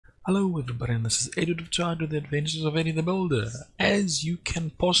Hello everybody, and this is Eddie of Child with the Adventures of Eddie the Builder. As you can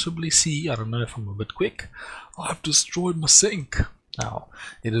possibly see, I don't know if I'm a bit quick, I've destroyed my sink. Now,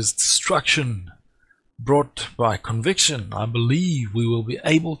 it is destruction brought by conviction. I believe we will be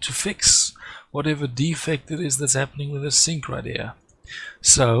able to fix whatever defect it is that's happening with this sink right here.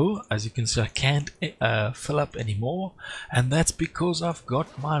 So, as you can see, I can't fill up anymore, and that's because I've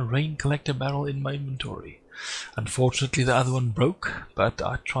got my rain collector barrel in my inventory. Unfortunately, the other one broke, but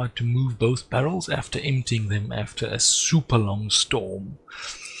I tried to move both barrels after emptying them after a super long storm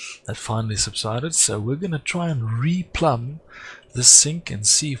that finally subsided. So we're going to try and re-plumb the sink and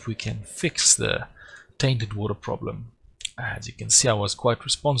see if we can fix the tainted water problem. As you can see, I was quite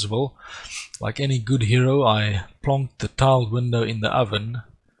responsible. Like any good hero, I plonked the tiled window in the oven.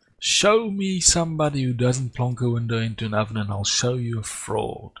 Show me somebody who doesn't plonk a window into an oven and I'll show you a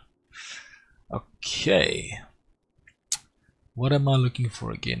fraud. Okay, what am I looking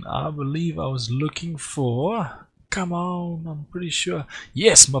for again? I believe I was looking for, come on, I'm pretty sure,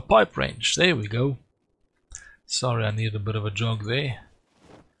 yes, my pipe wrench. There we go. Sorry, I need a bit of a jog there.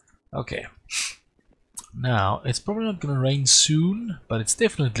 Okay, now it's probably not gonna rain soon, but it's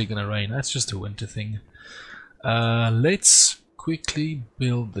definitely gonna rain. That's just a winter thing. Let's quickly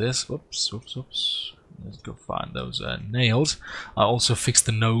build this. Whoops. Let's go find those nails. I also fixed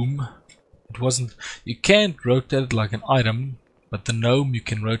the gnome. It wasn't, you can't rotate it like an item, but the gnome you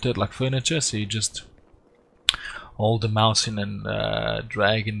can rotate like furniture, so you just hold the mouse in and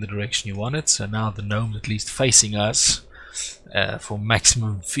drag in the direction you want it. So now the gnome's at least facing us for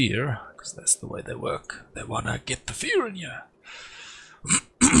maximum fear, because that's the way they work. They want to get the fear in you.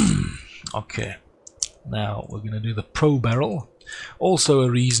 Okay, now we're going to do the pro barrel. Also a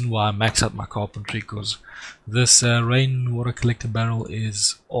reason why I max out my carpentry, because this rainwater collector barrel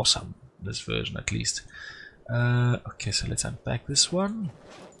is awesome. This version at least. Okay, so let's unpack this one,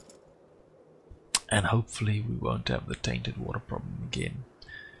 and hopefully we won't have the tainted water problem again.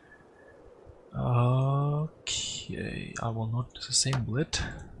 Okay, I will not disassemble it.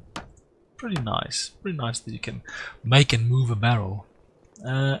 Pretty nice that you can make and move a barrel.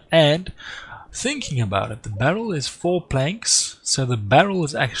 And thinking about it, the barrel is 4 planks, so the barrel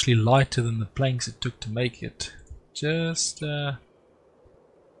is actually lighter than the planks it took to make it. Just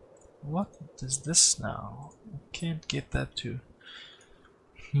what is this now? I can't get that to.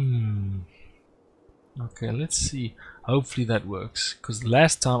 Okay, let's see. Hopefully that works. Because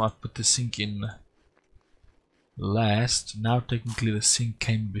last time I put the sink in last, now technically the sink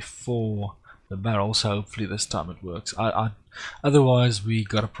came before the barrel, so hopefully this time it works. Otherwise we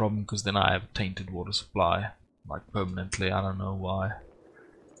got a problem, because then I have a tainted water supply, like permanently. I don't know why.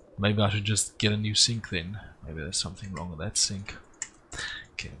 Maybe I should just get a new sink then. Maybe there's something wrong with that sink.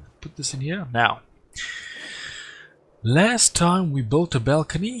 Okay, put this in here. Now, last time we built a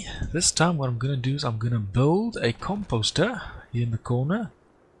balcony. This time what I'm gonna do is I'm gonna build a composter here in the corner.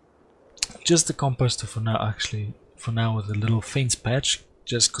 Just the composter for now, actually. For now, with a little fence patch,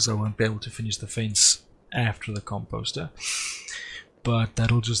 just because I won't be able to finish the fence after the composter. But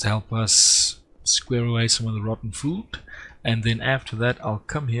that'll just help us square away some of the rotten food. And then after that I'll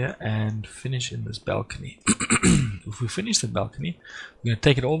come here and finish in this balcony. If we finish the balcony, we're going to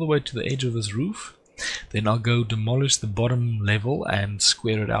take it all the way to the edge of this roof. Then I'll go demolish the bottom level and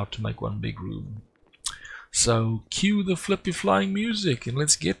square it out to make one big room. So cue the flippy flying music and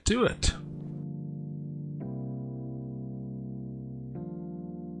let's get to it.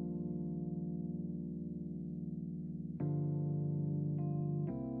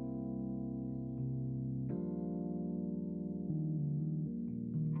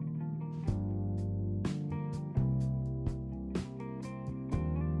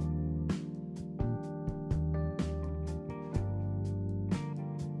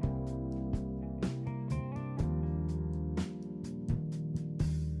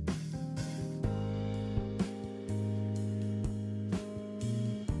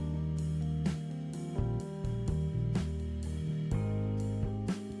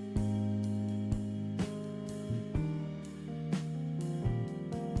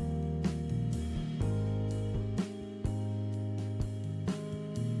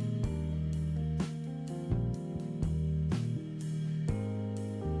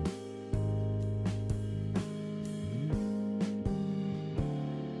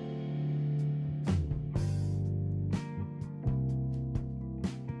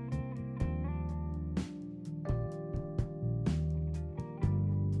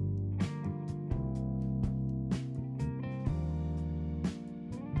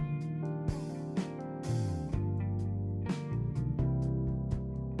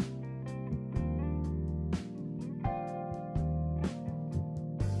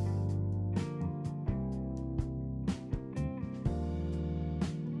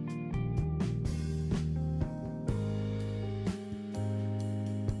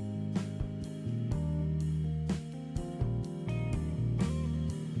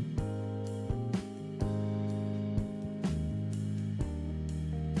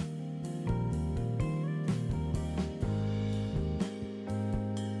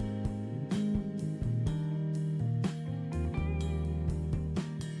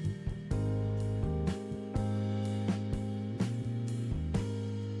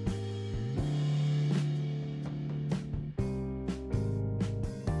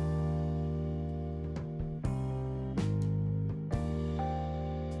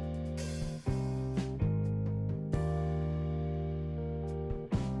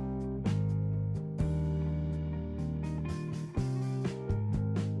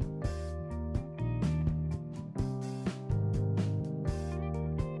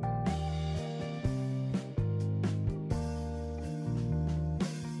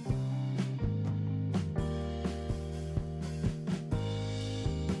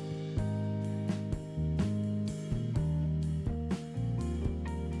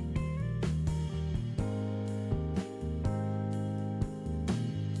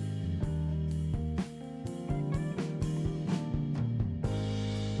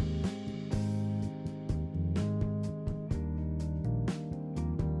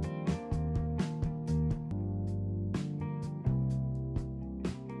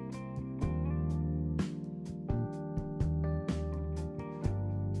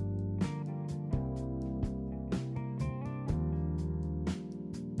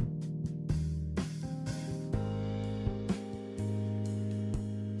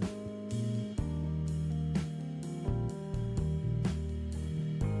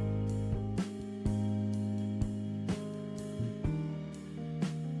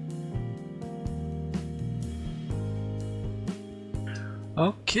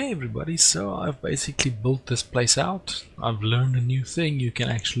 Okay everybody, so I've basically built this place out. I've learned a new thing: you can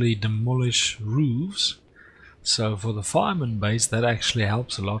actually demolish roofs. So for the fireman base that actually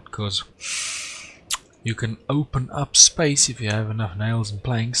helps a lot, because you can open up space if you have enough nails and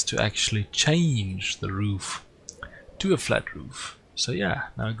planks to actually change the roof to a flat roof. So yeah,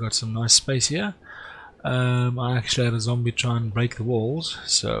 now I've got some nice space here. I actually had a zombie try and break the walls,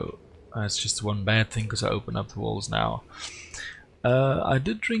 so that's just one bad thing because I open up the walls now. I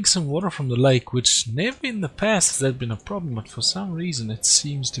did drink some water from the lake, which never in the past has that been a problem, but for some reason it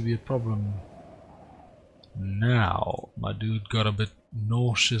seems to be a problem now. My dude got a bit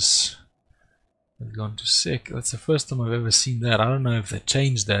nauseous and gone to sick. That's the first time I've ever seen that. I don't know if they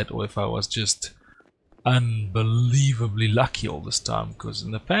changed that or if I was just unbelievably lucky all this time, because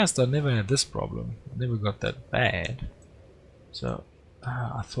in the past I never had this problem. I never got that bad. So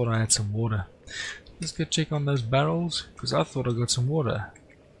I thought I had some water. Let's go check on those barrels, because I thought I got some water.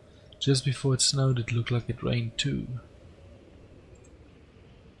 Just before it snowed it looked like it rained too.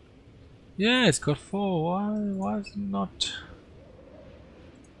 Yeah, it's got 4. Why is it not?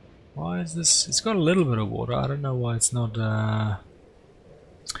 Why is this? It's got a little bit of water. I don't know why it's not.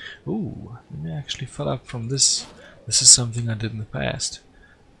 Ooh, let me actually fill up from this. This is something I did in the past.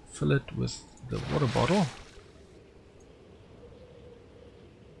 Fill it with the water bottle.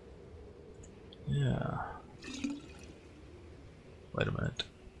 Yeah. Wait a minute.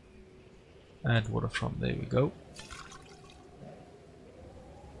 Add water from. There we go.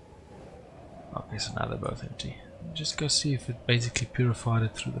 Okay, so now they're both empty. Just go see if it basically purified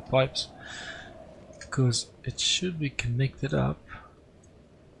it through the pipes, because it should be connected up.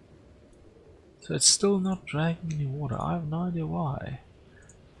 So it's still not dragging any water. I have no idea why.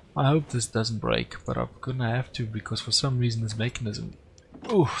 I hope this doesn't break, but I'm gonna have to, because for some reason this mechanism.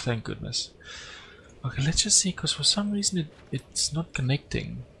 Oh, thank goodness. Okay, let's just see, because for some reason it's not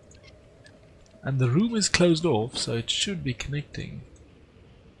connecting. And the room is closed off, so it should be connecting.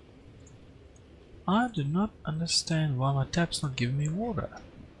 I do not understand why my tap's not giving me water.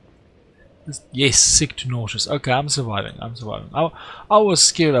 Yes, sick to nauseous. Okay, I'm surviving. I'm surviving. I was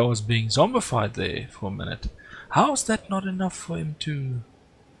scared I was being zombified there for a minute. How is that not enough for him to...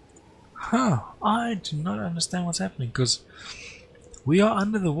 Huh, I do not understand what's happening, because we are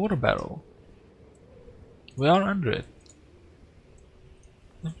under the water barrel. We are under it.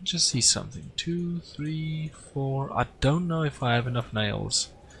 Let me just see something. 2, 3, 4. I don't know if I have enough nails.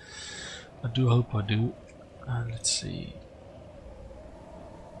 I do hope I do. Let's see.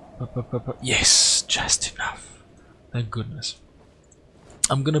 Yes, just enough. Thank goodness.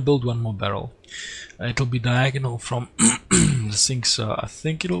 I'm gonna build one more barrel. It'll be diagonal from the sink, so I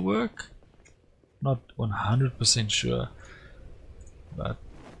think it'll work. Not 100% sure, but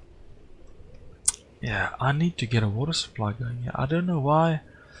yeah, I need to get a water supply going here. I don't know why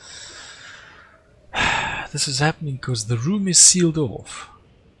this is happening, because the room is sealed off.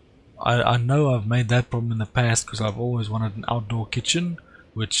 I know I've made that problem in the past, because I've always wanted an outdoor kitchen,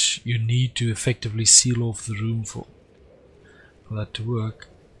 which you need to effectively seal off the room for that to work,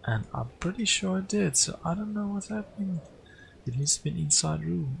 and I'm pretty sure I did, so I don't know what's happening. It needs to be an inside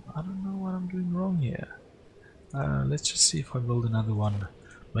room. I don't know what I'm doing wrong here. Let's just see if I build another one.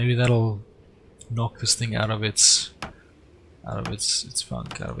 Maybe that'll knock this thing out of its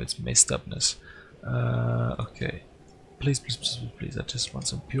funk, out of its messed upness. Okay. Please, please, please, please, I just want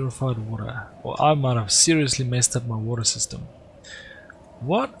some purified water. Or I might have seriously messed up my water system.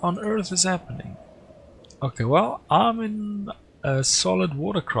 What on earth is happening? Okay, well, I'm in a solid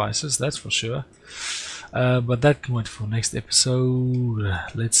water crisis, that's for sure. But that can wait for next episode.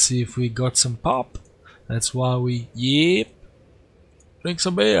 Let's see if we got some pop. That's why we, yep, drink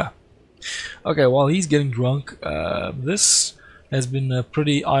some beer. Okay, while he's getting drunk, this has been a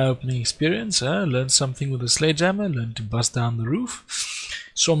pretty eye-opening experience. Learned something with a sledgehammer, learned to bust down the roof.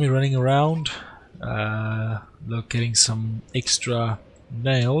 Saw me running around, locating some extra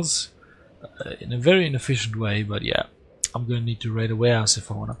nails in a very inefficient way, but yeah, I'm going to need to raid a warehouse if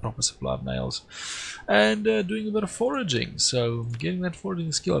I want a proper supply of nails. And doing a bit of foraging, so getting that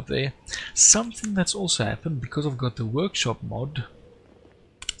foraging skill up there. Something that's also happened, because I've got the workshop mod,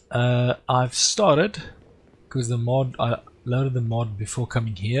 I've started, because the mod, I loaded the mod before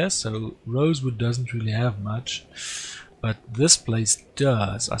coming here, so Rosewood doesn't really have much, but this place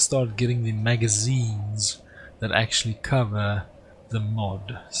does. I started getting the magazines that actually cover the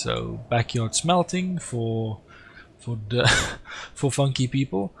mod. So backyard smelting for funky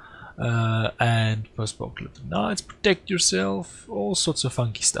people, and post-apocalyptic nights, protect yourself, all sorts of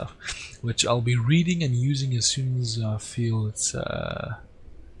funky stuff, which I'll be reading and using as soon as I feel it's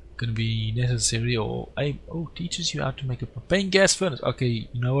gonna be necessary, or teaches you how to make a propane gas furnace. Okay,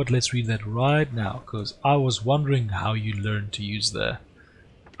 you know what, let's read that right now, because I was wondering how you learn to use the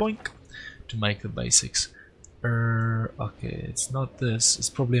doink to make the basics. Okay, it's not this, it's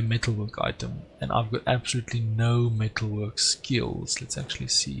probably a metalwork item, and I've got absolutely no metalwork skills. Let's actually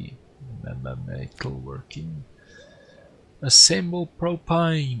see. Metalworking, assemble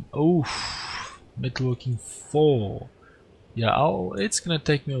propane. Oh, metalworking 4. Yeah, it's gonna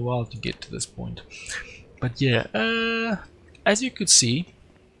take me a while to get to this point, but yeah, as you could see,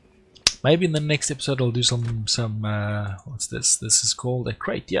 maybe in the next episode I'll do some what's this? This is called a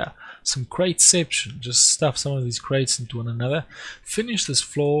crate. Yeah, some crateception. Just stuff some of these crates into one another. Finish this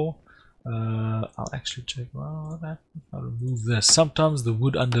floor. I'll actually check. Well, I'll remove this. Sometimes the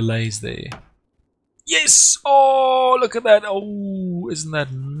wood underlays there. Yes. Oh, look at that. Oh, isn't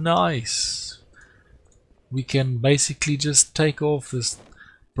that nice? We can basically just take off this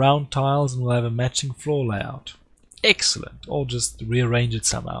brown tiles and we'll have a matching floor layout. Excellent. Or just rearrange it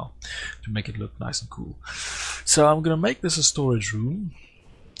somehow to make it look nice and cool. So I'm gonna make this a storage room.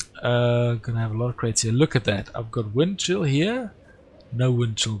 Gonna have a lot of crates here. Look at that. I've got wind chill here, no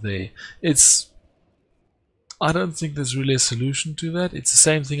wind chill there. I don't think there's really a solution to that. It's the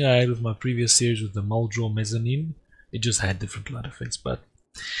same thing I had with my previous series with the mold draw mezzanine. It just had different light effects, but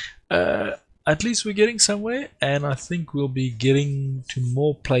at least we're getting somewhere, and I think we'll be getting to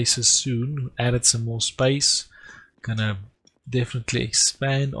more places soon. Added some more space. Gonna definitely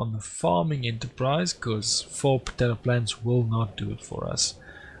expand on the farming enterprise, because 4 potato plants will not do it for us.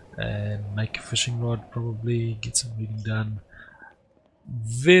 And make a fishing rod, probably get some reading done.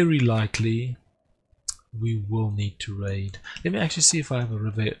 Very likely we will need to raid. Let me actually see if I have a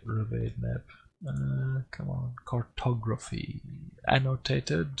revered map. Come on, cartography,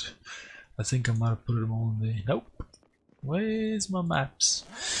 annotated. I think I might have put them all in there. Nope. Where's my maps?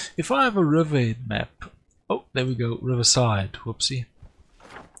 If I have a riverhead map. Oh, there we go. Riverside. Whoopsie.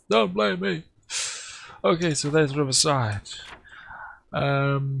 Don't blame me. Okay, so there's Riverside.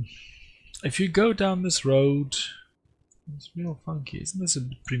 If you go down this road, it's real funky. Isn't this a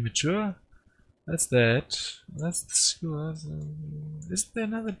bit premature? That's that. That's the school. Isn't there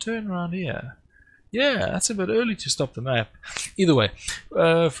another turn around here? Yeah, that's a bit early to stop the map. Either way,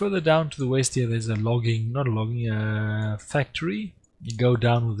 further down to the west here, there's a factory. You go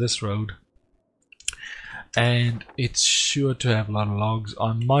down with this road, and it's sure to have a lot of logs.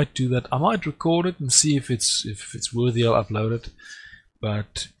 I might do that. I might record it and see if it's worthy. I'll upload it,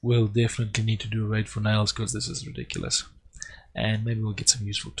 but we'll definitely need to do a raid for nails, because this is ridiculous. And maybe we'll get some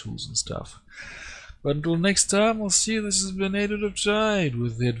useful tools and stuff. But until next time, I'll see you. This has been Edward of Tide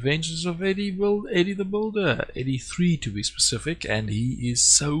with the adventures of Eddie the Builder. Eddie 3 to be specific, and he is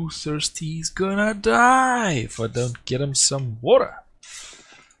so thirsty he's gonna die if I don't get him some water.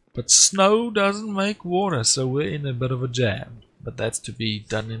 But snow doesn't make water, so we're in a bit of a jam. But that's to be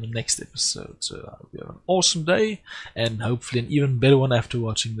done in the next episode. So I hope you have an awesome day, and hopefully an even better one after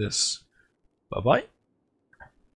watching this. Bye bye.